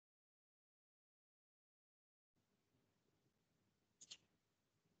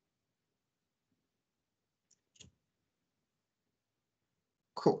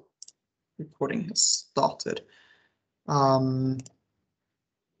Recording has started.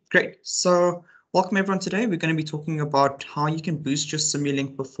 Great. So welcome everyone. Today we're going to be talking about how you can boost your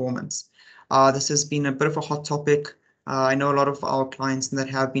Simulink performance. This has been a bit of a hot topic. I know a lot of our clients that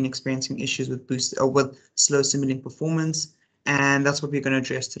have been experiencing issues with slow Simulink performance, and that's what we're going to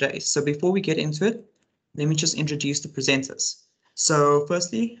address today. So before we get into it, let me just introduce the presenters. So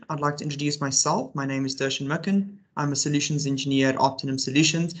firstly, I'd like to introduce myself. My name is Darshan Mukkan. I'm a solutions engineer at Opti-Num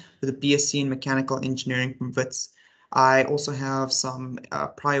Solutions with a BSc in mechanical engineering from WITS. I also have some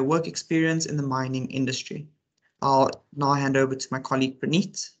prior work experience in the mining industry. I'll now hand over to my colleague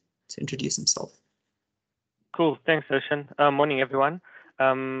Praneet to introduce himself. Cool, thanks Darshan. Morning everyone.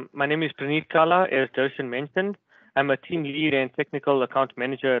 My name is Praneet Kala, as Darshan mentioned. I'm a team lead and technical account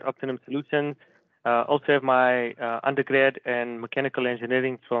manager at Opti-Num Solutions. Also have my undergrad in mechanical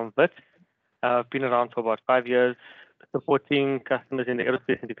engineering from WITS. I've been around for about 5 years, supporting customers in the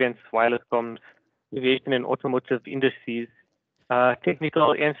aerospace and defense, wireless comms, aviation and automotive industries,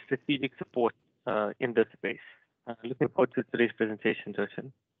 technical and strategic support in this space. Looking forward to today's presentation,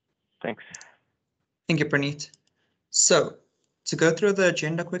 Darshan. Thanks. Thank you, Praneet. So to go through the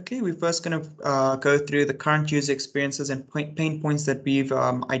agenda quickly, we're first going to go through the current user experiences and pain points that we've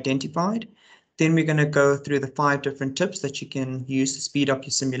identified. Then we're going to go through the 5 different tips that you can use to speed up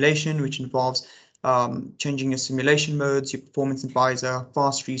your simulation, which involves changing your simulation modes, your performance advisor,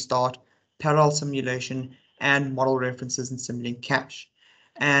 fast restart, parallel simulation, and model references in Simulink cache.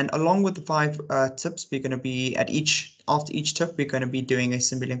 And along with the 5 tips, we're going to be after each tip, we're going to be doing a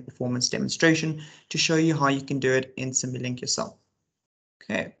Simulink performance demonstration to show you how you can do it in Simulink yourself.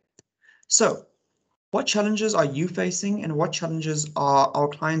 Okay, so what challenges are you facing and what challenges are our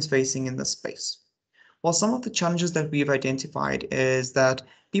clients facing in this space? Well, some of the challenges that we've identified is that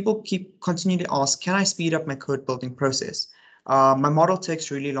people continually ask, can I speed up my code building process? My model takes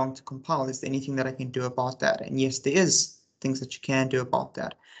really long to compile. Is there anything that I can do about that? And yes, there is things that you can do about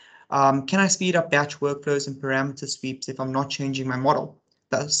that. Can I speed up batch workflows and parameter sweeps if I'm not changing my model?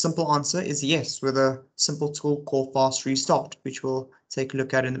 The simple answer is yes, with a simple tool called fast restart, which we'll take a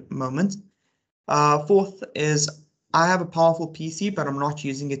look at in a moment. Fourth is I have a powerful PC, but I'm not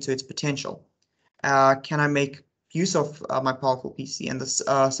using it to its potential. Can I make use of my powerful PC? And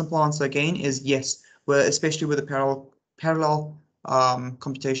the simple answer again is yes, especially with a parallel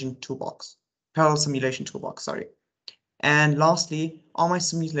computation toolbox, parallel simulation toolbox, sorry. And lastly, are my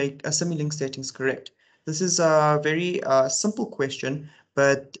Simulink settings correct? This is a very simple question,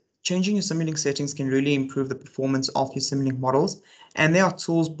 but changing your Simulink settings can really improve the performance of your Simulink models. And there are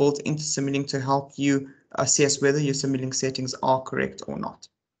tools built into Simulink to help you assess whether your Simulink settings are correct or not.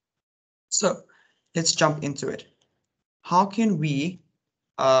 So let's jump into it. How can we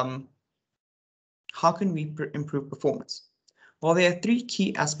improve performance? Well, there are 3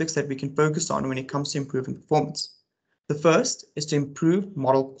 key aspects that we can focus on when it comes to improving performance. The first is to improve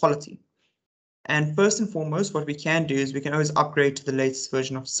model quality. And first and foremost, what we can do is we can always upgrade to the latest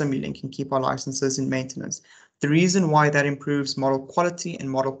version of Simulink and keep our licenses in maintenance. The reason why that improves model quality and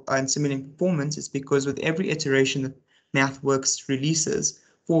Simulink performance is because with every iteration that MathWorks releases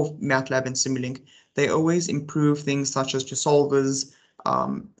for MATLAB and Simulink, they always improve things such as your solvers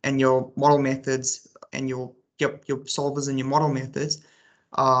and your model methods and your solvers and your model methods,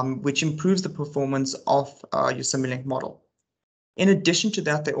 which improves the performance of your Simulink model. In addition to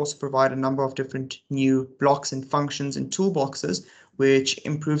that, they also provide a number of different new blocks and functions and toolboxes, which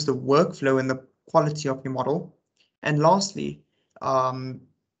improves the workflow and the quality of your model. And lastly,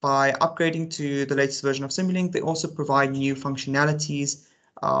 by upgrading to the latest version of Simulink, they also provide new functionalities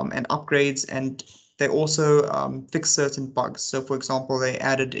and upgrades, and they also fix certain bugs. So for example, they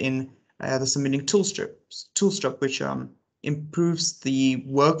added in the Simulink toolstrip, which improves the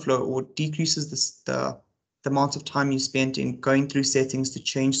workflow or decreases the amount of time you spent in going through settings to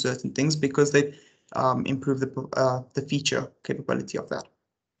change certain things because they improve the feature capability of that.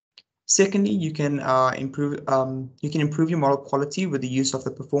 Secondly, you can improve your model quality with the use of the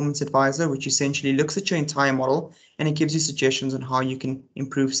performance advisor, which essentially looks at your entire model and it gives you suggestions on how you can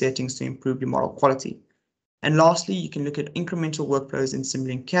improve settings to improve your model quality. And lastly, you can look at incremental workflows in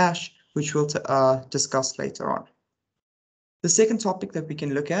Simulink cache, which we'll discuss later on. The second topic that we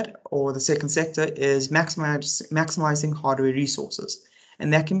can look at, or the second sector, is maximizing hardware resources,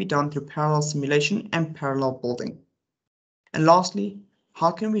 and that can be done through parallel simulation and parallel building. And lastly,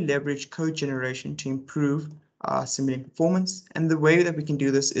 how can we leverage code generation to improve Simulink performance? And the way that we can do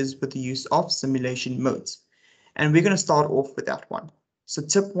this is with the use of simulation modes. And we're going to start off with that one. So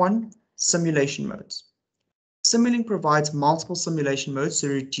tip 1, simulation modes. Simulink provides multiple simulation modes to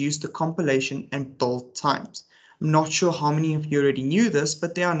reduce the compilation and build times. I'm not sure how many of you already knew this,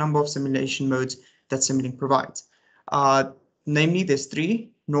 but there are a number of simulation modes that Simulink provides. Namely, there's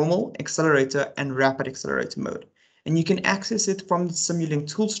 3: normal, accelerator, and rapid accelerator mode. And you can access it from the Simulink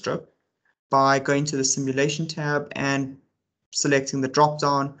tool strip by going to the simulation tab and selecting the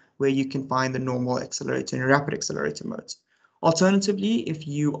drop-down where you can find the normal accelerator and rapid accelerator modes. Alternatively, if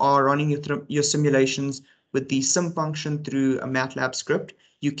you are running your simulations with the sim function through a MATLAB script,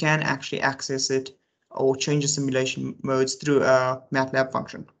 you can actually access it or change the simulation modes through a MATLAB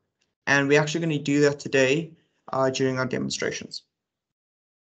function. And we're actually going to do that today during our demonstrations.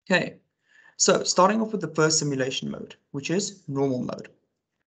 Okay, so starting off with the first simulation mode, which is normal mode.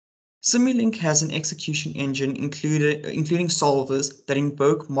 Simulink has an execution engine including solvers that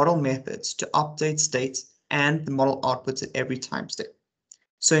invoke model methods to update states and the model outputs at every time step.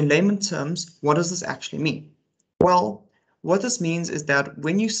 So in layman terms, what does this actually mean? Well, what this means is that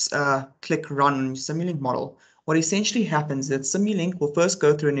when you click run on your Simulink model, what essentially happens is that Simulink will first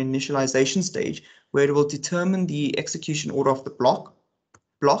go through an initialization stage where it will determine the execution order of the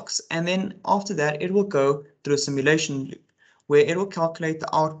blocks, and then after that it will go through a simulation loop where it will calculate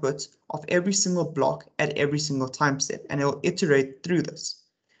the output of every single block at every single time step, and it will iterate through this.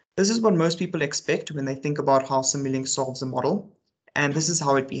 This is what most people expect when they think about how Simulink solves a model, and this is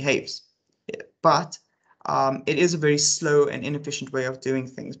how it behaves. But it is a very slow and inefficient way of doing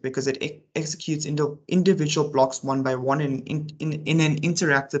things because it executes individual blocks one by one in an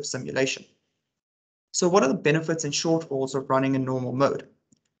interactive simulation. So what are the benefits and shortfalls of running in normal mode?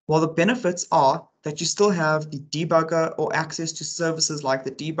 Well, the benefits are that you still have the debugger or access to services like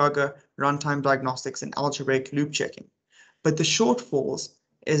the debugger, runtime diagnostics, and algebraic loop checking. But the shortfalls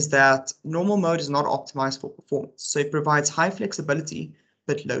is that normal mode is not optimized for performance. So it provides high flexibility,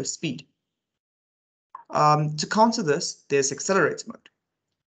 but low speed. To counter this, there's accelerator mode.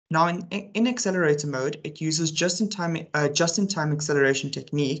 Now, in accelerator mode, it uses just-in-time acceleration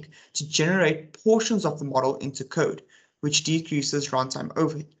technique to generate portions of the model into code, which decreases runtime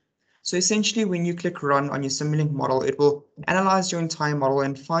overhead. So essentially, when you click run on your Simulink model, it will analyze your entire model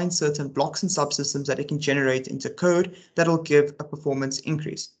and find certain blocks and subsystems that it can generate into code that will give a performance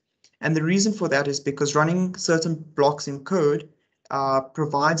increase. And the reason for that is because running certain blocks in code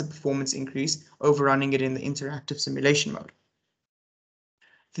provides a performance increase over running it in the interactive simulation mode.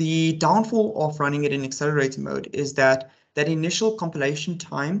 The downfall of running it in accelerator mode is that initial compilation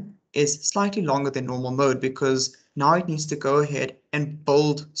time is slightly longer than normal mode because now it needs to go ahead and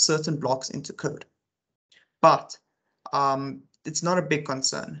build certain blocks into code. But it's not a big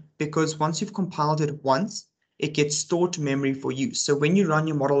concern because once you've compiled it once, it gets stored to memory for use. So when you run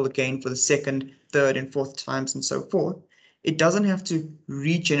your model again for the second, third, and fourth times and so forth, it doesn't have to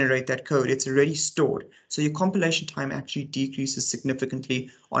regenerate that code. It's already stored. So your compilation time actually decreases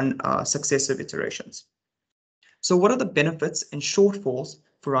significantly on successive iterations. So what are the benefits and shortfalls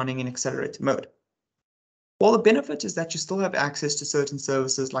for running in accelerator mode? Well, the benefit is that you still have access to certain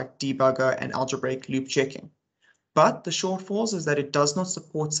services like debugger and algebraic loop checking. But the shortfalls is that it does not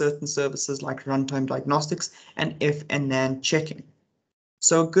support certain services like runtime diagnostics and if and NAND checking.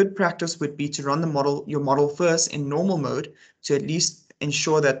 So a good practice would be to run your model first in normal mode to at least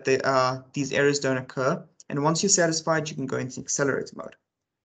ensure that these errors don't occur. And once you're satisfied, you can go into accelerator mode.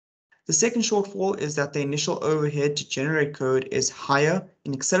 The second shortfall is that the initial overhead to generate code is higher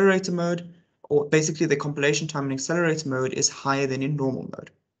in accelerator mode, or basically the compilation time in accelerator mode is higher than in normal mode.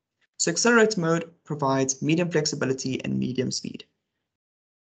 So accelerator mode provides medium flexibility and medium speed.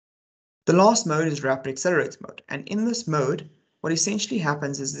 The last mode is rapid accelerator mode. And in this mode, what essentially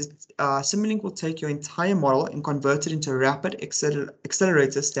happens is that Simulink will take your entire model and convert it into a rapid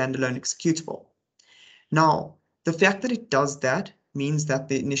accelerator standalone executable. Now, the fact that it does that means that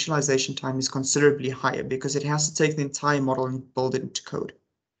the initialization time is considerably higher because it has to take the entire model and build it into code.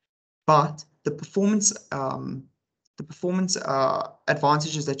 But the performance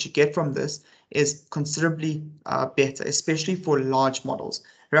advantages that you get from this is considerably better, especially for large models.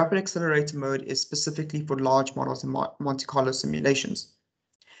 Rapid accelerator mode is specifically for large models and Monte Carlo simulations.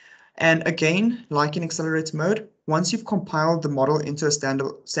 And again, like in accelerator mode, once you've compiled the model into a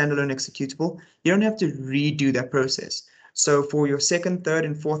standalone executable, you don't have to redo that process. So for your second, third,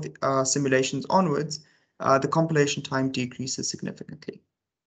 and fourth simulations onwards, the compilation time decreases significantly.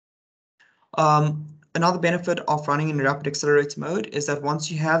 Another benefit of running in rapid accelerator mode is that once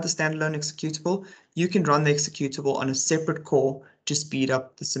you have the standalone executable, you can run the executable on a separate core to speed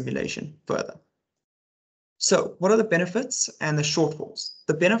up the simulation further. So what are the benefits and the shortfalls?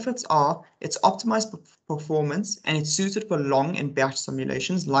 The benefits are it's optimized performance and it's suited for long and batch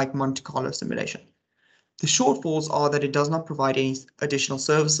simulations like Monte Carlo simulation. The shortfalls are that it does not provide any additional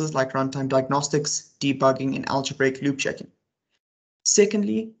services like runtime diagnostics, debugging, and algebraic loop checking.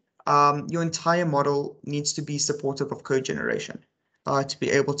 Secondly, your entire model needs to be supportive of code generation to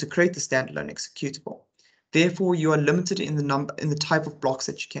be able to create the standalone executable. Therefore, you are limited in the type of blocks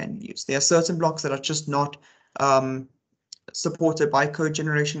that you can use. There are certain blocks that are just not supported by code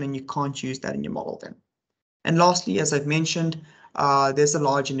generation, and you can't use that in your model then. And lastly, as I've mentioned, there's a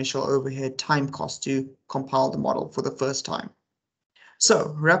large initial overhead time cost to compile the model for the first time.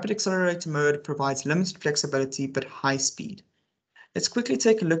 So rapid accelerator mode provides limited flexibility but high speed. Let's quickly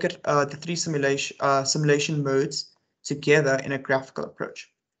take a look at the three simulation modes together in a graphical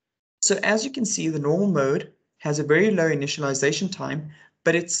approach. So as you can see, the normal mode has a very low initialization time,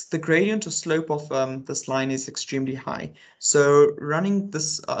 but the gradient or slope of this line is extremely high. So running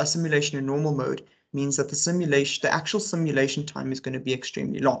this simulation in normal mode means that the actual simulation time is going to be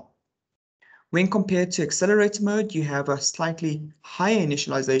extremely long. When compared to accelerator mode, you have a slightly higher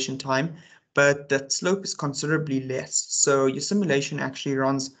initialization time, but that slope is considerably less. So your simulation actually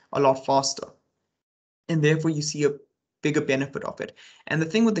runs a lot faster. And therefore you see a bigger benefit of it. And the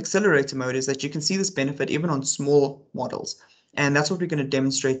thing with accelerator mode is that you can see this benefit even on small models. And that's what we're going to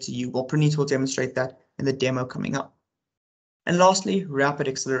demonstrate to you. Well, Praneeth will demonstrate that in the demo coming up. And lastly, rapid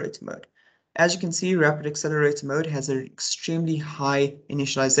accelerator mode. As you can see, rapid accelerator mode has an extremely high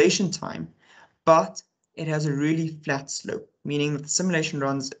initialization time, but it has a really flat slope, meaning that the simulation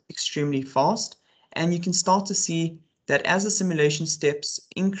runs extremely fast, and you can start to see that as the simulation steps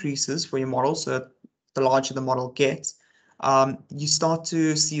increases for your model, so the larger the model gets, you start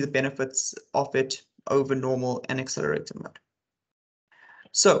to see the benefits of it over normal and accelerator mode.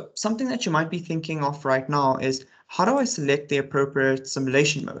 So something that you might be thinking of right now is, how do I select the appropriate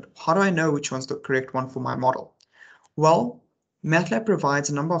simulation mode? How do I know which one's the correct one for my model? Well, MATLAB provides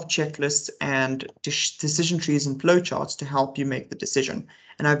a number of checklists and decision trees and flowcharts to help you make the decision.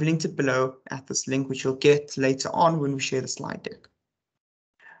 And I've linked it below at this link, which you'll get later on when we share the slide deck.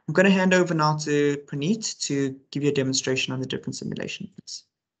 I'm going to hand over now to Praneeth to give you a demonstration on the different simulations.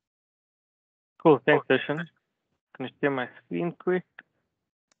 Cool, thanks, Darshan. Can I share my screen quick?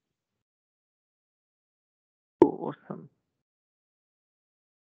 Awesome.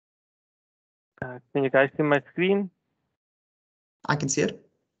 Can you guys see my screen? I can see it.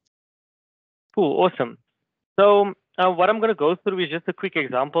 Cool, awesome. So what I'm going to go through is just a quick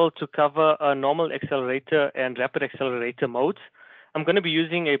example to cover a normal accelerator and rapid accelerator modes. I'm going to be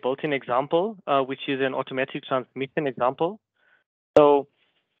using a built-in example, which is an automatic transmission example. So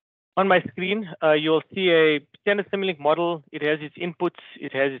on my screen, you'll see a standard Simulink model. It has its inputs,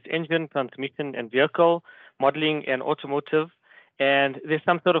 it has its engine, transmission, and vehicle, modeling, and automotive. And there's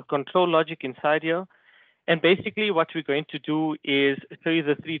some sort of control logic inside here. And basically what we're going to do is show you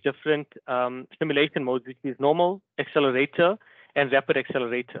the three different simulation modes, which is normal, accelerator, and rapid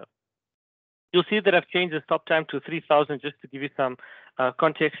accelerator. You'll see that I've changed the stop time to 3000 just to give you some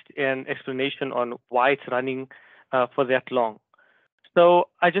context and explanation on why it's running for that long. So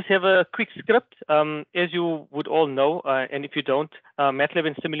I just have a quick script. As you would all know, and if you don't, MATLAB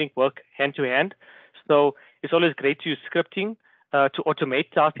and Simulink work hand to hand. So it's always great to use scripting to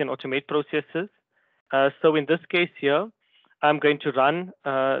automate tasks and automate processes. So in this case here, I'm going to run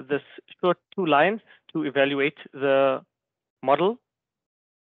this short 2 lines to evaluate the model.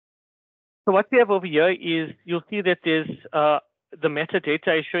 So what we have over here is you'll see that there's the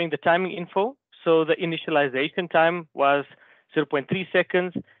metadata is showing the timing info. So the initialization time was 0.3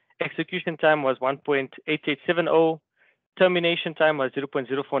 seconds, execution time was 1.8870, termination time was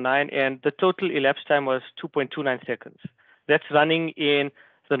 0.049, and the total elapsed time was 2.29 seconds. That's running in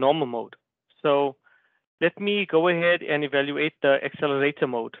the normal mode. So let me go ahead and evaluate the accelerator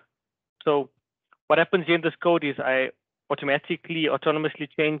mode. So what happens here in this code is I autonomously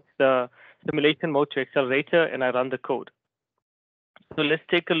change the simulation mode to accelerator, and I run the code. So let's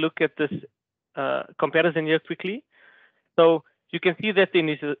take a look at this comparison here quickly. So you can see that the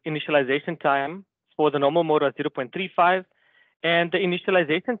initialization time for the normal mode was 0.35, and the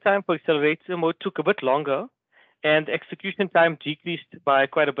initialization time for accelerator mode took a bit longer, and the execution time decreased by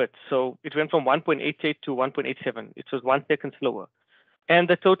quite a bit. So it went from 1.88 to 1.87. It was 1 second slower. And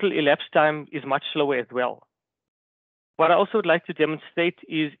the total elapsed time is much slower as well. What I also would like to demonstrate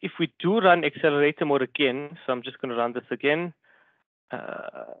is if we do run accelerator mode again, so I'm just going to run this again,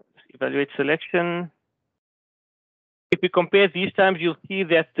 evaluate selection. If we compare these times, you'll see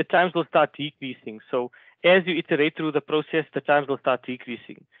that the times will start decreasing. So as you iterate through the process, the times will start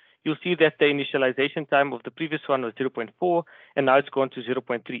decreasing. You'll see that the initialization time of the previous one was 0.4, and now it's gone to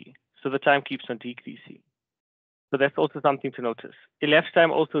 0.3. So the time keeps on decreasing. So that's also something to notice. Elapsed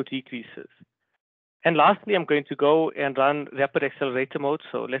time also decreases. And lastly, I'm going to go and run rapid accelerator mode.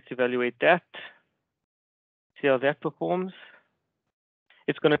 So let's evaluate that, see how that performs.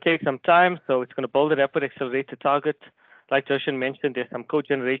 It's going to take some time, so it's going to build a rapid accelerator target. Like Joshan mentioned, there's some code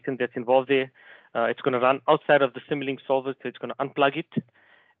generation that's involved there. It's going to run outside of the Simulink solver, so it's going to unplug it.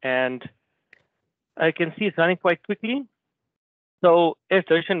 And I can see it's running quite quickly. So as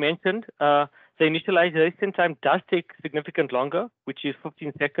Joshan mentioned, the initialization time does take significantly longer, which is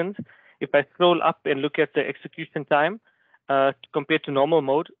 15 seconds. If I scroll up and look at the execution time, compared to normal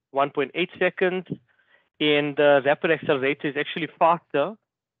mode, 1.8 seconds. And the rapid accelerator is actually faster,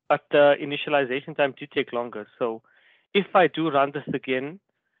 but the initialization time did take longer. So if I do run this again,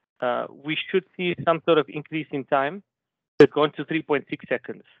 we should see some sort of increase in time. It's gone to 3.6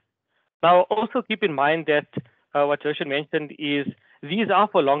 seconds. Now, also keep in mind that what Joshan mentioned is these are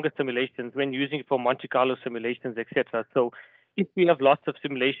for longer simulations when using it for Monte Carlo simulations, etc. So if we have lots of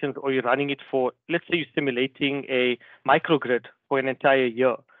simulations or you're running it for, let's say you're simulating a microgrid for an entire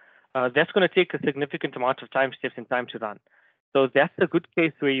year, that's going to take a significant amount of time steps and time to run. So that's a good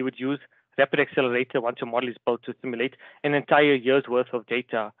case where you would use rapid accelerator once your model is built to simulate an entire year's worth of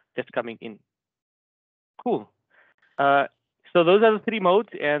data that's coming in. Cool. So those are the three modes,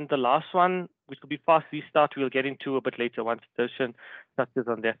 and the last one, which will be fast restart, we'll get into a bit later once Darshan touches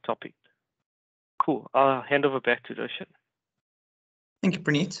on that topic. Cool. I'll hand over back to Darshan. Thank you,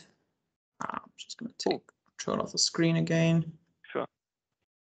 Praneet. I'm just going to take control of the screen again. Sure.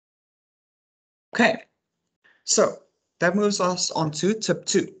 Okay, so that moves us on to tip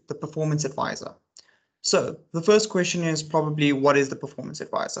 2, the performance advisor. So the first question is probably, what is the performance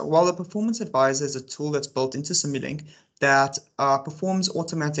advisor? Well, the performance advisor is a tool that's built into Simulink that performs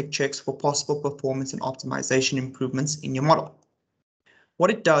automatic checks for possible performance and optimization improvements in your model. What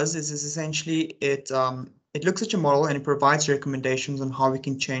it does is essentially it looks at your model and it provides recommendations on how we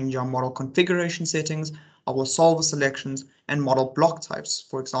can change our model configuration settings, our solver selections, and model block types.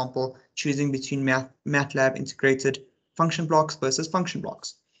 For example, choosing between MATLAB integrated function blocks versus function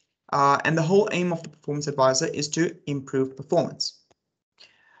blocks. And the whole aim of the performance advisor is to improve performance.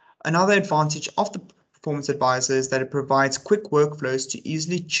 Another advantage of the performance advisor is that it provides quick workflows to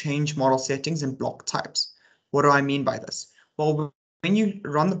easily change model settings and block types. What do I mean by this? Well, when you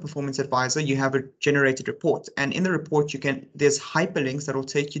run the performance advisor, you have a generated report, and in the report there's hyperlinks that will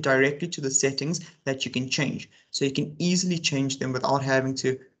take you directly to the settings that you can change. So you can easily change them without having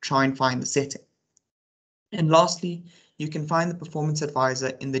to try and find the setting. And lastly, you can find the performance advisor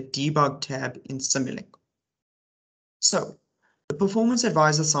in the debug tab in Simulink. So the performance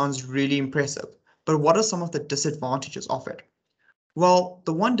advisor sounds really impressive, but what are some of the disadvantages of it? Well,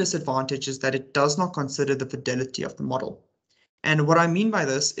 the one disadvantage is that it does not consider the fidelity of the model. And what I mean by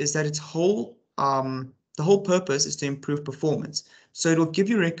this is that the whole purpose is to improve performance. So it'll give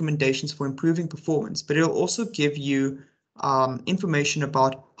you recommendations for improving performance, but it'll also give you information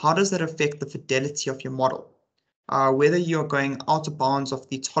about how does that affect the fidelity of your model. Whether you're going out of bounds of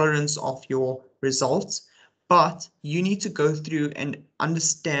the tolerance of your results, but you need to go through and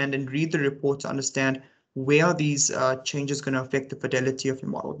understand and read the report to understand where are these changes going to affect the fidelity of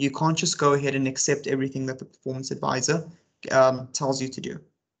your model. You can't just go ahead and accept everything that the performance advisor tells you to do.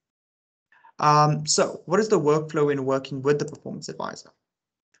 So what is the workflow in working with the performance advisor?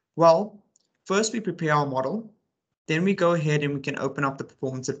 Well, first we prepare our model, then we go ahead and we can open up the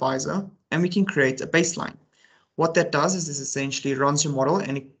performance advisor and we can create a baseline. What that does is essentially runs your model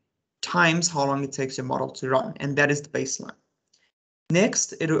and it times how long it takes your model to run, and that is the baseline.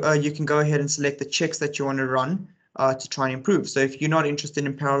 Next, you can go ahead and select the checks that you want to run to try and improve. So if you're not interested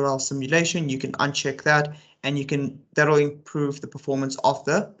in parallel simulation, you can uncheck that, and that'll improve the performance of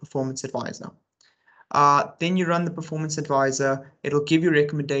the performance advisor. Then you run the performance advisor. It'll give you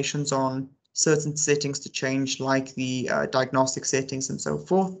recommendations on certain settings to change, like the diagnostic settings and so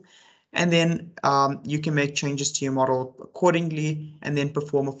forth. And then you can make changes to your model accordingly and then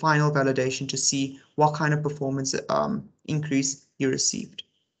perform a final validation to see what kind of performance increase you received.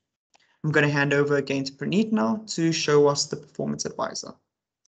 I'm going to hand over again to Praneet now to show us the performance advisor.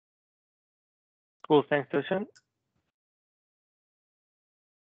 Cool, thanks, Darshan.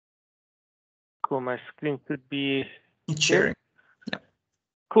 Cool, my screen should be sharing. Yeah.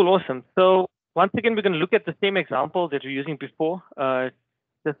 Cool, awesome. So once again, we're going to look at the same example that we're using before,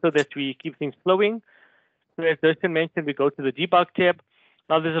 just so that we keep things flowing. So as Darshan mentioned, we go to the debug tab.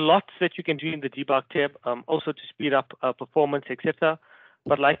 Now there's a lot that you can do in the debug tab, also to speed up performance, etc.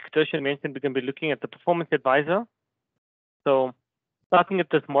 But like Darshan mentioned, we're going to be looking at the performance advisor. So starting at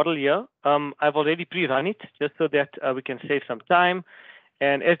this model here, I've already pre-run it just so that we can save some time.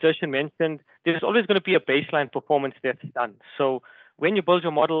 And as Darshan mentioned, there's always going to be a baseline performance that's done. So when you build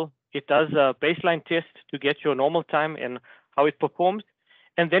your model, it does a baseline test to get your normal time and how it performs,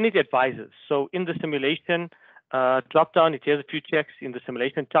 and then it advises. So in the simulation dropdown, it has a few checks. In the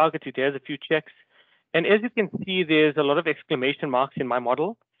simulation target, it has a few checks. And as you can see, there's a lot of exclamation marks in my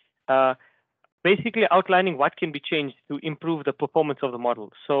model, basically outlining what can be changed to improve the performance of the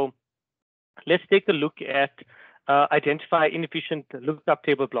model. So let's take a look at identify inefficient lookup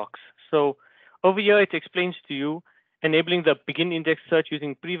table blocks. So over here, it explains to you enabling the begin index search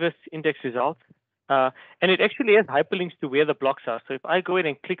using previous index results. And it actually has hyperlinks to where the blocks are. So if I go ahead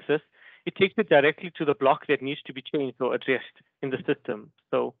and click this, it takes you directly to the block that needs to be changed or addressed in the system.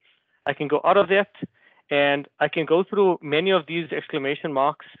 So I can go out of that, and I can go through many of these exclamation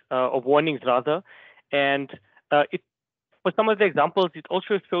marks or warnings rather. And for some of the examples, it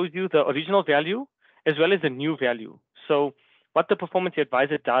also shows you the original value as well as the new value. So what the performance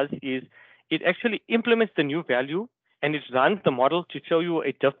advisor does is it actually implements the new value and it runs the model to show you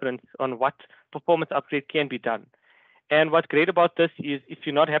a difference on what performance upgrade can be done. And what's great about this is if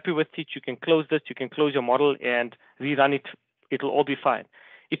you're not happy with it, you can close this, you can close your model and rerun it. It'll all be fine.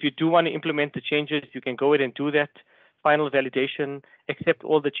 If you do want to implement the changes, you can go ahead and do that. Final validation, accept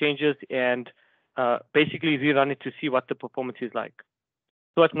all the changes, and basically rerun it to see what the performance is like.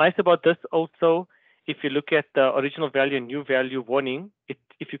 So what's nice about this also, if you look at the original value and new value warning,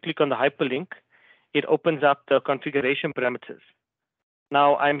 if you click on the hyperlink, it opens up the configuration parameters.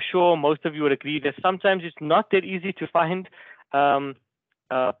 Now, I'm sure most of you would agree that sometimes it's not that easy to find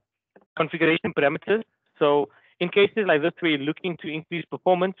configuration parameters. So in cases like this where you're looking to increase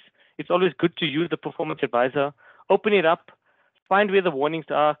performance, it's always good to use the performance advisor, open it up, find where the warnings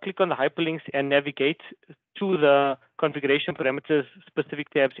are, click on the hyperlinks and navigate to the configuration parameters specific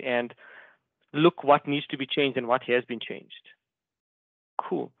tabs and look what needs to be changed and what has been changed.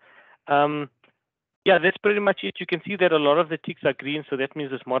 Cool. Yeah, that's pretty much it. You can see that a lot of the ticks are green, so that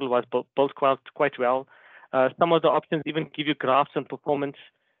means this model was built quite well. Some of the options even give you graphs on performance.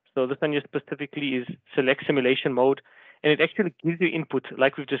 So this one here specifically is select simulation mode, and it actually gives you input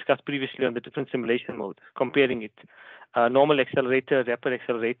like we've discussed previously on the different simulation modes, comparing it. Normal accelerator, rapid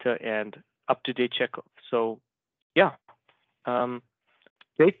accelerator, and up-to-date checkoff. So yeah,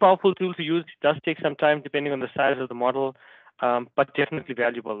 great powerful tool to use. It does take some time depending on the size of the model, but definitely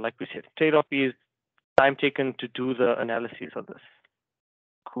valuable. Like we said, trade-off is time taken to do the analysis of this.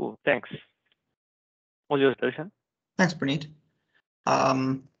 Cool, thanks. All yours, Darshan. Thanks, Praneet.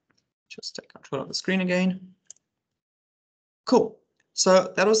 Just take control of the screen again. Cool.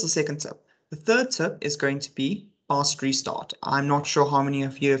 So that was the second tip. The third tip is going to be fast restart. I'm not sure how many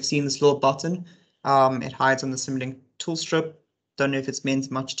of you have seen this little button. It hides on the Simulink tool strip. Don't know if it's meant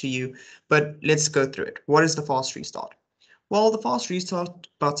much to you, but let's go through it. What is the fast restart? Well, the fast restart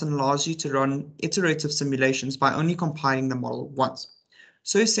button allows you to run iterative simulations by only compiling the model once.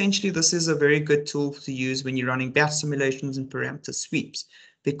 So essentially, this is a very good tool to use when you're running batch simulations and parameter sweeps,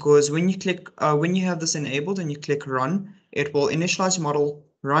 because when you click, when you have this enabled and you click run, it will initialize your model,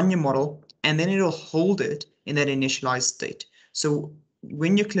 run your model, and then it'll hold it in that initialized state. So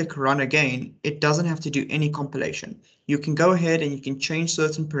when you click run again, it doesn't have to do any compilation. You can go ahead and you can change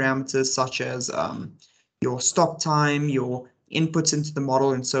certain parameters such as your stop time, your inputs into the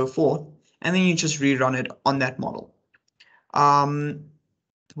model, and so forth, and then you just rerun it on that model.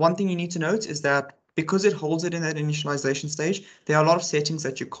 One thing you need to note is that because it holds it in that initialization stage, there are a lot of settings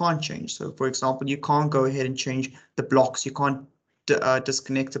that you can't change. So for example, you can't go ahead and change the blocks, you can't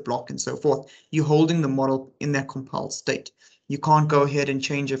disconnect a block and so forth. You're holding the model in that compiled state. You can't go ahead and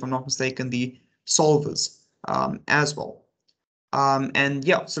change, if I'm not mistaken, the solvers as well. And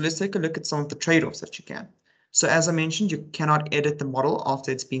yeah, so let's take a look at some of the trade-offs that you can. So as I mentioned, you cannot edit the model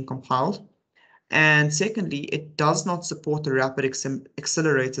after it's been compiled. And secondly, it does not support the rapid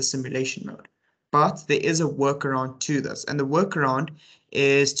accelerator simulation mode. But there is a workaround to this. And the workaround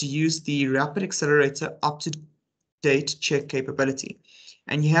is to use the rapid accelerator up-to-date check capability.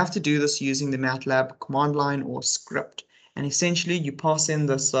 And you have to do this using the MATLAB command line or script. And essentially, you pass in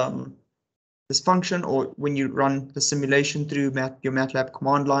this this function, or when you run the simulation through your MATLAB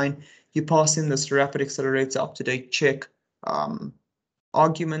command line, you pass in this rapid accelerator up-to-date check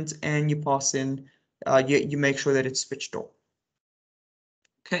argument, and you pass in, you make sure that it's switched off.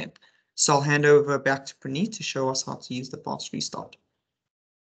 Okay, so I'll hand over back to Praneet to show us how to use the fast restart.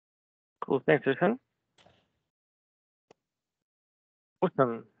 Cool, thanks, Darshan.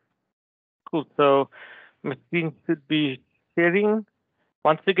 Awesome. Cool, so my screen should be sharing.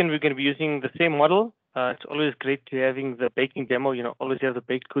 Once again, we're going to be using the same model. It's always great to having the baking demo, always have the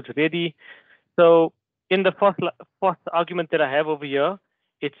baked goods ready. So in the first argument that I have over here,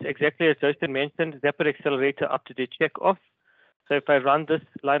 it's exactly as Darshan mentioned, rapid accelerator up-to-date check off. So if I run this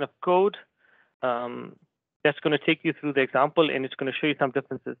line of code, that's going to take you through the example, and it's going to show you some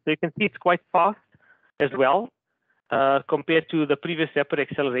differences. So you can see it's quite fast as well compared to the previous rapid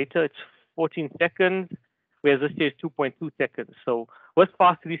accelerator. It's 14 seconds, whereas this here is 2.2 seconds. So with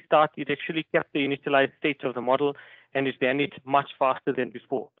fast restart, it actually kept the initialized state of the model, and it ran it much faster than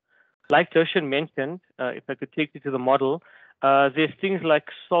before. Like Darshan mentioned, if I could take you to the model, there's things like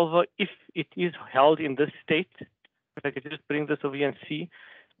solver if it is held in this state. If I could just bring this over here and see.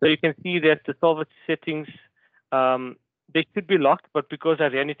 So you can see that the solver settings, they should be locked, but because I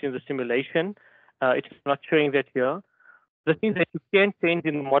ran it in the simulation, it's not showing that here. The things that you can change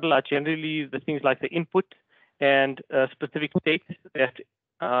in the model are generally the things like the input and specific states that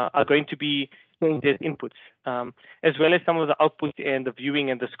are going to be changed as inputs, as well as some of the outputs and the viewing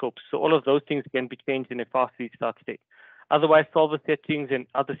and the scopes. So all of those things can be changed in a fast restart state. Otherwise, solver settings and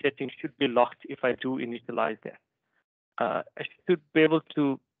other settings should be locked if I do initialize that. I should be able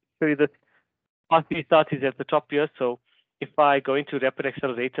to show you this. Fast restart is at the top here. So if I go into rapid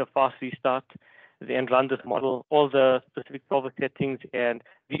accelerator, fast restart, then run this model, all the specific solver settings and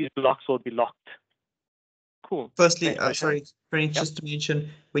these blocks will be locked. Cool. Firstly, sorry, Praneeth, just to mention,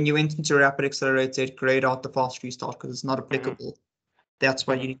 when you went into rapid accelerator, it grayed out the fast restart because it's not applicable. That's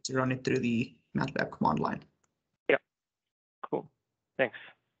why you need to run it through the MATLAB command line. Yeah. Cool. Thanks.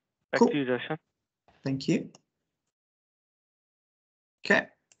 Back Cool. to you, Darshan. Thank you. Okay.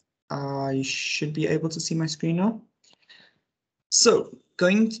 You should be able to see my screen now. So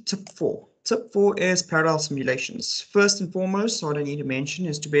going to tip 4. Tip 4 is parallel simulations. First and foremost, what I need to mention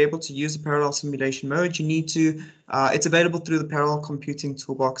is to be able to use the parallel simulation mode, you need to, it's available through the parallel computing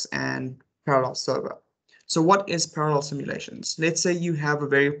toolbox and parallel server. So what is parallel simulations? Let's say you have a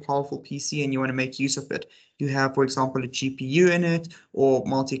very powerful PC and you want to make use of it. You have, for example, a GPU in it or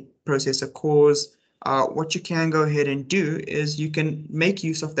multi-processor cores. What you can go ahead and do is you can make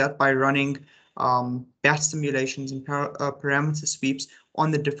use of that by running batch simulations and parameter sweeps on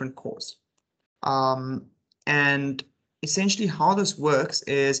the different cores. And essentially how this works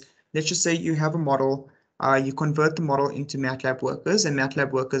is, let's just say you have a model, you convert the model into MATLAB workers, and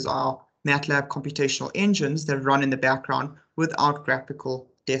MATLAB workers are MATLAB computational engines that run in the background without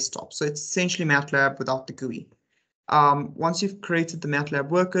graphical desktop. So it's essentially MATLAB without the GUI. Once you've created the MATLAB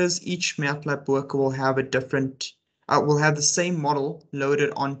workers, each MATLAB worker will have a different, will have the same model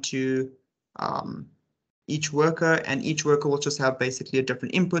loaded onto each worker, and each worker will just have basically a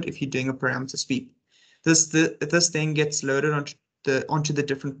different input if you're doing a parameter sweep. This then gets loaded onto the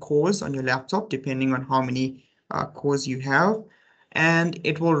different cores on your laptop, depending on how many cores you have, and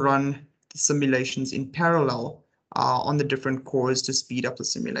it will run the simulations in parallel on the different cores to speed up the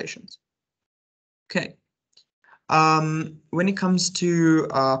simulations. Okay. When it comes to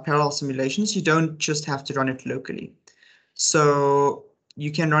parallel simulations, you don't just have to run it locally. So you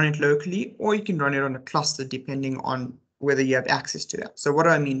can run it locally, or you can run it on a cluster depending on whether you have access to that. So what do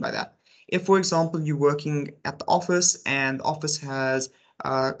I mean by that? If, for example, you're working at the office and the office has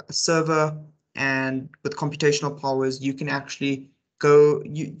a server and with computational powers, you can actually go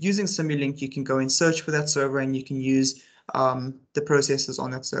using Simulink, you can go and search for that server and you can use the processes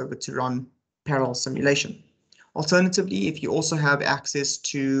on that server to run parallel simulation. Alternatively, if you also have access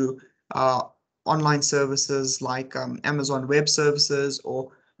to online services like Amazon Web Services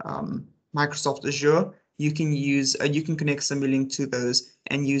or Microsoft Azure, you can connect Simulink to those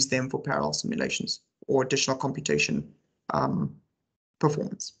and use them for parallel simulations or additional computation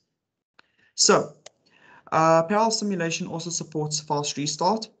performance. So parallel simulation also supports fast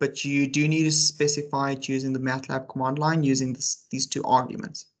restart, but you do need to specify it using the MATLAB command line using these two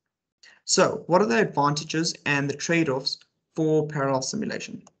arguments. So what are the advantages and the trade-offs for parallel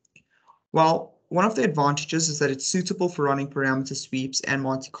simulation? Well, one of the advantages is that it's suitable for running parameter sweeps and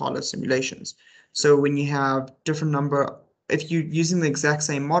Monte Carlo simulations. So when you have different number, if you're using the exact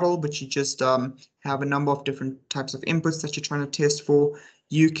same model, but you just have a number of different types of inputs that you're trying to test for,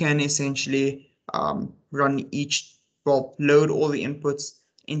 you can essentially load all the inputs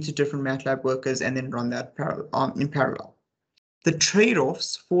into different MATLAB workers and then run that in parallel. The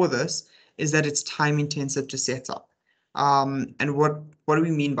trade-offs for this is that it's time intensive to set up. And what do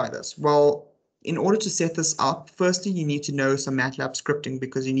we mean by this? Well, in order to set this up, firstly, you need to know some MATLAB scripting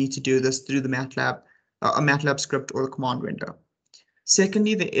because you need to do this through the MATLAB, a MATLAB script or the command window.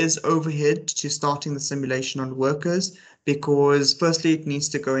 Secondly, there is overhead to starting the simulation on workers because firstly, it needs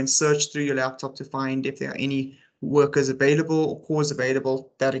to go and search through your laptop to find if there are any workers available or cores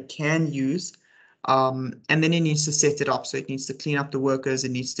available that it can use. And then it needs to set it up. So it needs to clean up the workers,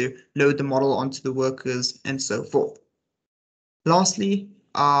 it needs to load the model onto the workers and so forth. Lastly,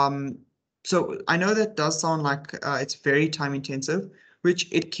 So I know that does sound like it's very time intensive, which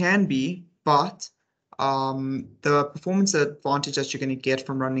it can be, but the performance advantage that you're going to get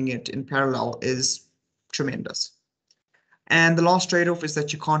from running it in parallel is tremendous. And the last trade-off is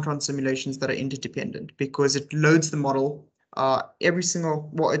that you can't run simulations that are interdependent because it loads the model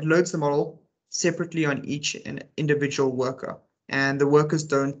it loads the model separately on each individual worker, and the workers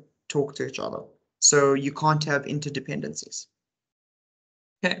don't talk to each other. So you can't have interdependencies.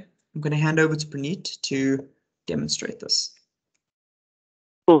 Okay, I'm going to hand over to Praneet to demonstrate this.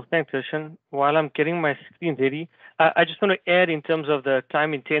 Cool, thanks, Darshan. While I'm getting my screen ready, I just want to add in terms of the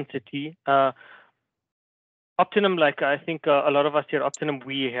time intensity. Opti-Num, like I think a lot of us here at Opti-Num,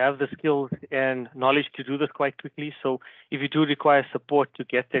 we have the skills and knowledge to do this quite quickly. So if you do require support to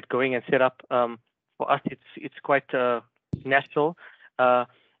get that going and set up, for us, it's quite natural.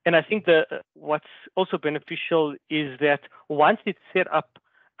 And I think what's also beneficial is that once it's set up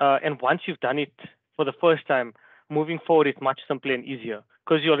and once you've done it for the first time, moving forward, it's much simpler and easier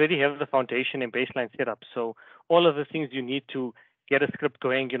because you already have the foundation and baseline set up. So all of the things you need to get a script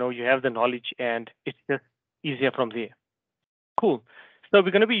going, you have the knowledge, and it's just easier from there. Cool. So we're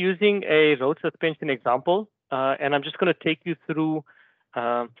going to be using a road suspension example, and I'm just going to take you through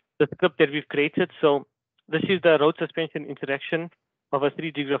the script that we've created. So this is the road suspension interaction of a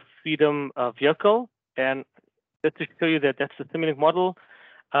 3 degree of freedom vehicle, and just to show you that that's the Simulink model.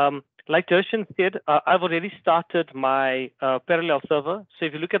 Like Darshan said, I've already started my parallel server. So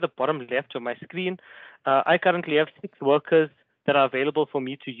if you look at the bottom left of my screen, I currently have 6 workers that are available for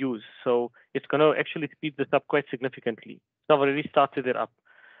me to use. So it's going to actually speed this up quite significantly. So I've already started it up.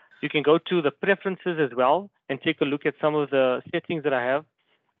 You can go to the preferences as well and take a look at some of the settings that I have.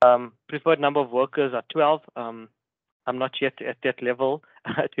 Preferred number of workers are 12. I'm not yet at that level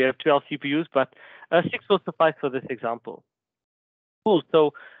to have 12 CPUs, but 6 will suffice for this example. Cool.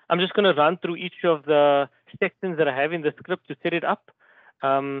 So I'm just going to run through each of the sections that I have in the script to set it up.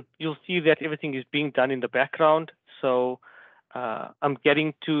 You'll see that everything is being done in the background. So I'm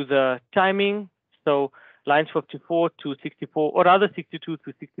getting to the timing. So lines 54 to 64, or rather 62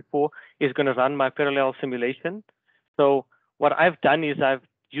 to 64 is going to run my parallel simulation. So what I've done is I've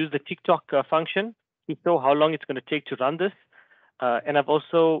used the TikTok function to show how long it's going to take to run this. And I've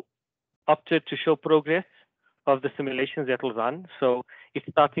also opted to show progress of the simulations that will run. So it's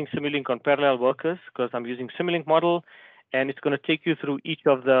starting Simulink on parallel workers because I'm using Simulink model, and it's going to take you through each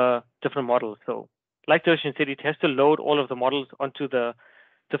of the different models. So like Darshan said, it has to load all of the models onto the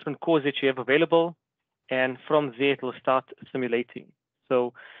different cores that you have available, and from there it will start simulating.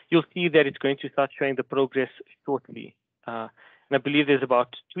 So you'll see that it's going to start showing the progress shortly. And I believe there's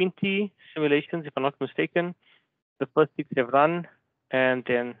about 20 simulations, if I'm not mistaken. The first 6 have run, and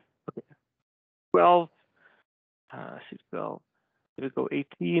then 12, 6, 12, here we go,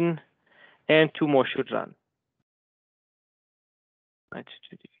 18, and 2 more should run. Right,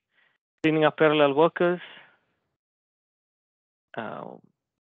 cleaning up parallel workers.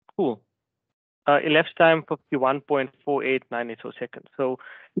 Cool. Elapsed time 51.4898 seconds. So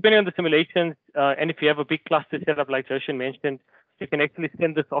depending on the simulations, and if you have a big cluster setup like Darshan mentioned, you can actually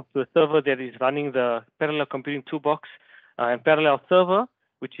send this off to a server that is running the parallel computing toolbox and parallel server,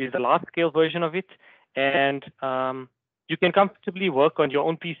 which is the large scale version of it. And you can comfortably work on your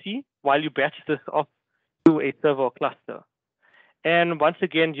own PC while you batch this off to a server or cluster. And once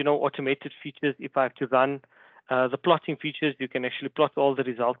again, automated features, if I have to run the plotting features, you can actually plot all the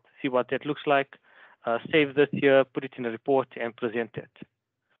results, see what that looks like, save this here, put it in a report, and present it.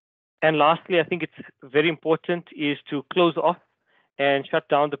 And lastly, I think it's very important is to close off and shut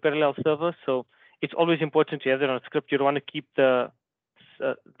down the parallel server. So it's always important to have that on a script. You don't want to keep the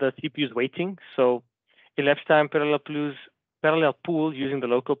CPUs waiting. So elapsed time parallel pool using the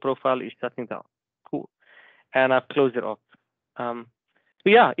local profile is shutting down. Cool. And I've closed it off. So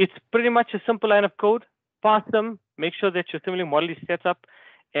yeah, it's pretty much a simple line of code. Pass them, make sure that your Simulink model is set up,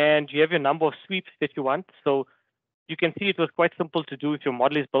 and you have your number of sweeps that you want. So you can see it was quite simple to do if your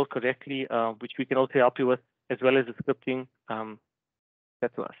model is built correctly, which we can also help you with, as well as the scripting.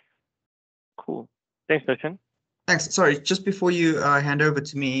 That's us. Cool. Thanks, Darshan. Thanks. Sorry, just before you hand over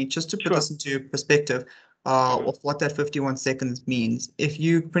to me, just to put this into perspective of what that 51 seconds means.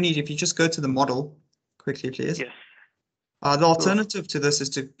 Praneet, if you just go to the model quickly, please. Yes. The alternative to this is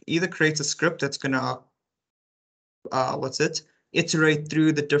to either create a script that's going to iterate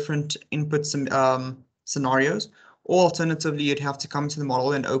through the different input scenarios, or alternatively, you'd have to come to the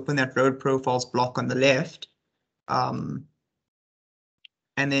model and open that road profiles block on the left,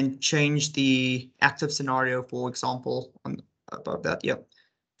 and then change the active scenario, for example, above that,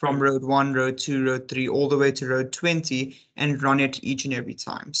 from road 1, road 2, road 3, all the way to road 20, and run it each and every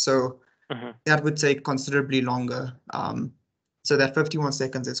time. So That would take considerably longer. So that 51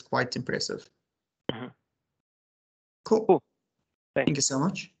 seconds is quite impressive. Cool. Thank you so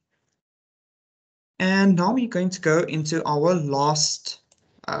much. And now we're going to go into our last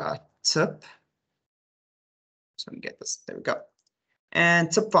tip. So let me get this. There we go.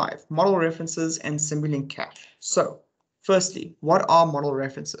 And tip 5, model references and Simulink cache. So firstly, what are model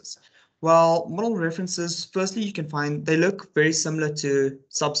references? Well, model references, firstly, you can find they look very similar to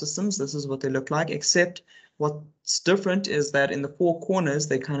subsystems. This is what they look like, except what's different is that in the 4 corners,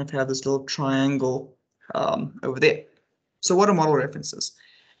 they kind of have this little triangle over there. So what are model references?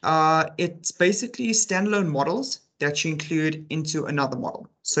 It's basically standalone models that you include into another model.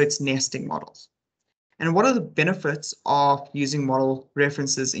 So it's nesting models. And what are the benefits of using model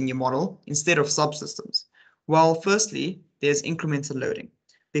references in your model instead of subsystems? Well, firstly, there's incremental loading,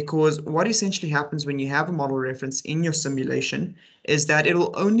 because what essentially happens when you have a model reference in your simulation is that it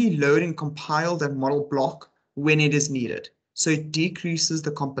will only load and compile that model block when it is needed. So it decreases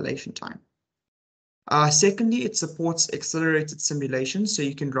the compilation time. Secondly, it supports accelerated simulation, so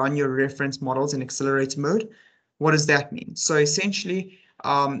you can run your reference models in accelerator mode. What does that mean? So essentially,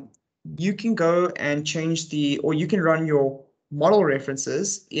 you can go and change or you can run your model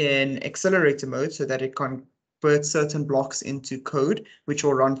references in accelerator mode so that it converts certain blocks into code, which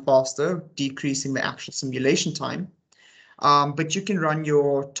will run faster, decreasing the actual simulation time. But you can run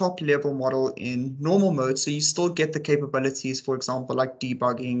your top level model in normal mode, so you still get the capabilities, for example, like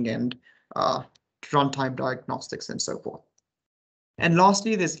debugging and runtime diagnostics and so forth. And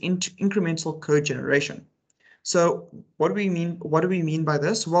lastly, there's incremental code generation. So what do we mean by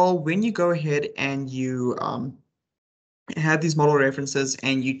this? Well, when you go ahead and you have these model references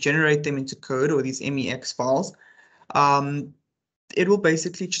and you generate them into code or these MEX files, it will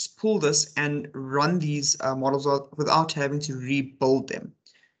basically just pull this and run these models without having to rebuild them.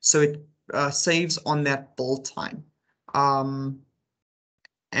 So it saves on that build time.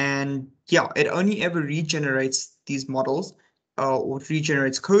 And yeah, it only ever regenerates these models or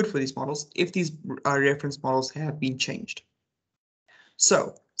regenerates code for these models if these reference models have been changed.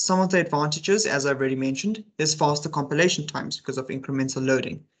 So some of the advantages, as I've already mentioned, there's faster compilation times because of incremental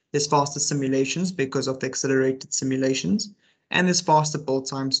loading. There's faster simulations because of the accelerated simulations, and there's faster build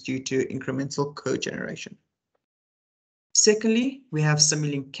times due to incremental code generation. Secondly, we have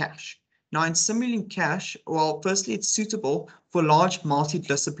Simulink cache. Now in Simulink cache, well, firstly, it's suitable for large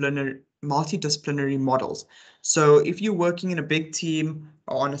multidisciplinary models. So if you're working in a big team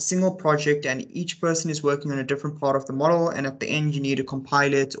on a single project and each person is working on a different part of the model, and at the end you need to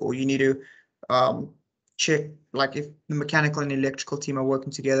compile it, or you need to check, like if the mechanical and electrical team are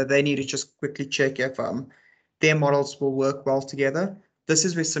working together, they need to just quickly check if their models will work well together. This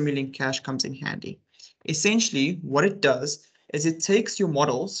is where Simulink cache comes in handy. Essentially, what it does is it takes your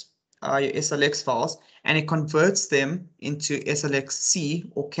models, your SLX files, and it converts them into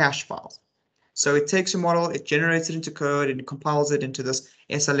SLXC or cache files. So it takes your model, it generates it into code, and it compiles it into this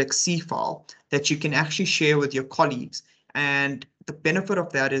SLXC file that you can actually share with your colleagues. And the benefit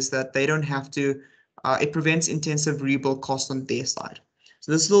of that is that they don't have to, it prevents intensive rebuild costs on their side.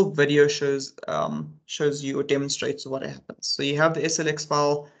 So this little video shows you or demonstrates what happens. So you have the SLX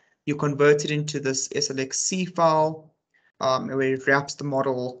file, you convert it into this SLXC file, where it wraps the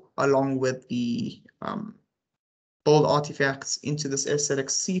model along with the build artifacts into this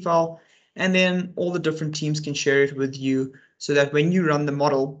SLXC file, and then all the different teams can share it with you so that when you run the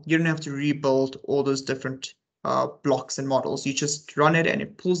model, you don't have to rebuild all those different blocks and models. You just run it and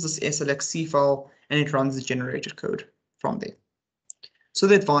it pulls this SLXC file and it runs the generated code from there. So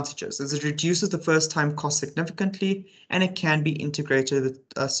the advantages is it reduces the first time cost significantly, and it can be integrated with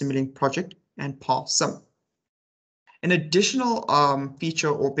a Simulink project and ParSim. An additional feature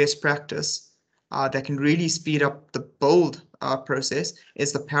or best practice that can really speed up the build process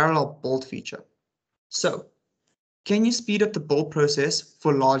is the parallel build feature. So can you speed up the build process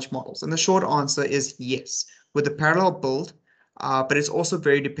for large models? And the short answer is yes, with the parallel build, but it's also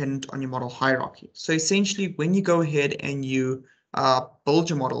very dependent on your model hierarchy. So essentially, when you go ahead and you build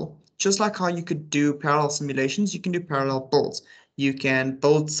your model, just like how you could do parallel simulations, you can do parallel builds. You can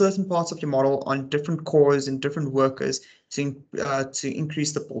build certain parts of your model on different cores and different workers to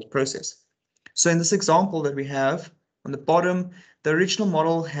increase the build process. So in this example that we have on the bottom, the original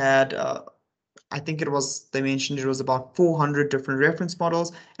model had, I think they mentioned it was about 400 different reference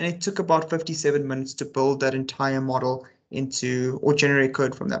models, and it took about 57 minutes to build that entire model or generate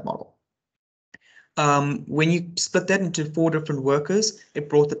code from that model. When you split that into 4 different workers, it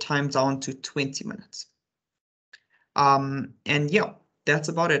brought the time down to 20 minutes. And yeah, that's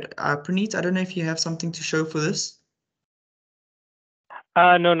about it. Praneet, I don't know if you have something to show for this.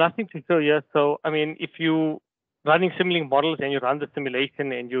 No, nothing to show here. So, I mean, if you running Simulink models and you run the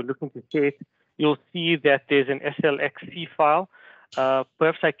simulation and you're looking to share it, you'll see that there's an SLXC file.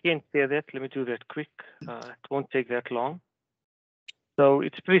 Perhaps I can share that. Let me do that quick. It won't take that long. So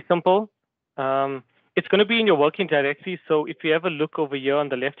it's pretty simple. It's going to be in your working directory. So if you have a look over here on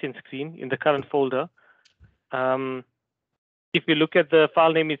the left-hand screen in the current folder, if you look at the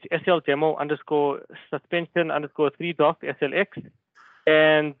file name, it's sldemo_suspension_3.slx.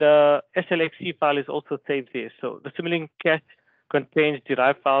 And the SLXC file is also saved there. So the Simulink cache contains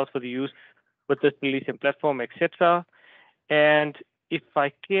derived files for the use with this release and platform, etc. And if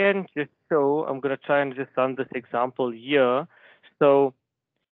I can just show, I'm going to try and just run this example here. So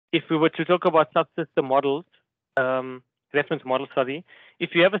if we were to talk about subsystem models, reference models, sorry,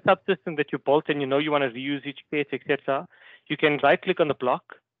 if you have a subsystem that you built and you know you want to reuse each case, etc., you can right-click on the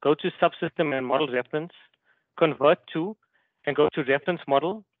block, go to subsystem and model reference, convert to, and go to reference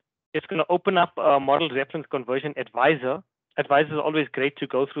model. It's going to open up a model reference conversion advisor. Advisor is always great to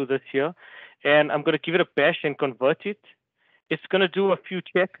go through this here. And I'm going to give it a bash and convert it. It's going to do a few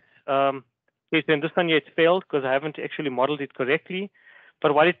checks. Okay, so in this one here, it's failed because I haven't actually modeled it correctly.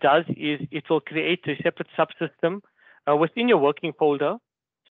 But what it does is it will create a separate subsystem within your working folder.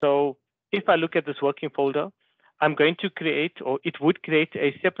 So if I look at this working folder, I'm going to create, or it would create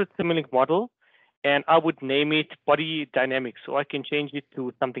a separate Simulink model, and I would name it body dynamics, so I can change it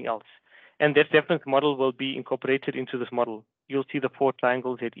to something else. And that reference model will be incorporated into this model. You'll see the 4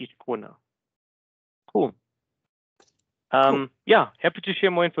 triangles at each corner. Cool. Cool. Yeah, happy to share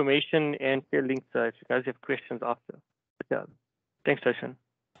more information and share links if you guys have questions after. Yeah. Thanks, Darshan.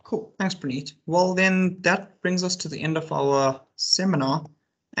 Cool. Thanks, Praneet. Well, then that brings us to the end of our seminar.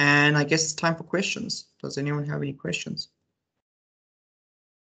 And I guess it's time for questions. Does anyone have any questions?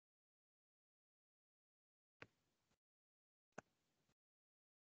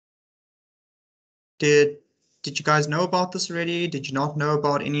 Did you guys know about this already? Did you not know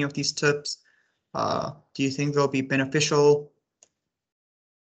about any of these tips? Do you think they'll be beneficial?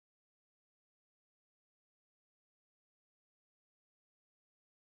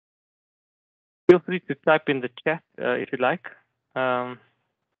 Feel free to type in the chat if you like.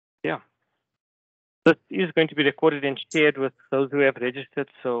 Yeah. This is going to be recorded and shared with those who have registered.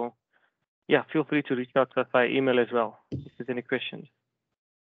 So yeah, feel free to reach out to us via email as well if there's any questions.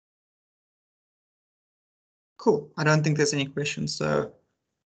 Cool. I don't think there's any questions. So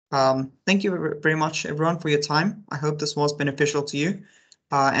thank you very much, everyone, for your time. I hope this was beneficial to you.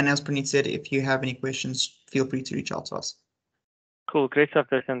 And as Praneet said, if you have any questions, feel free to reach out to us. Cool. Great stuff,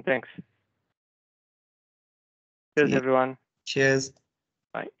 Darshan. Thanks. Cheers, everyone. Cheers.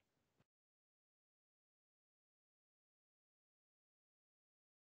 Bye.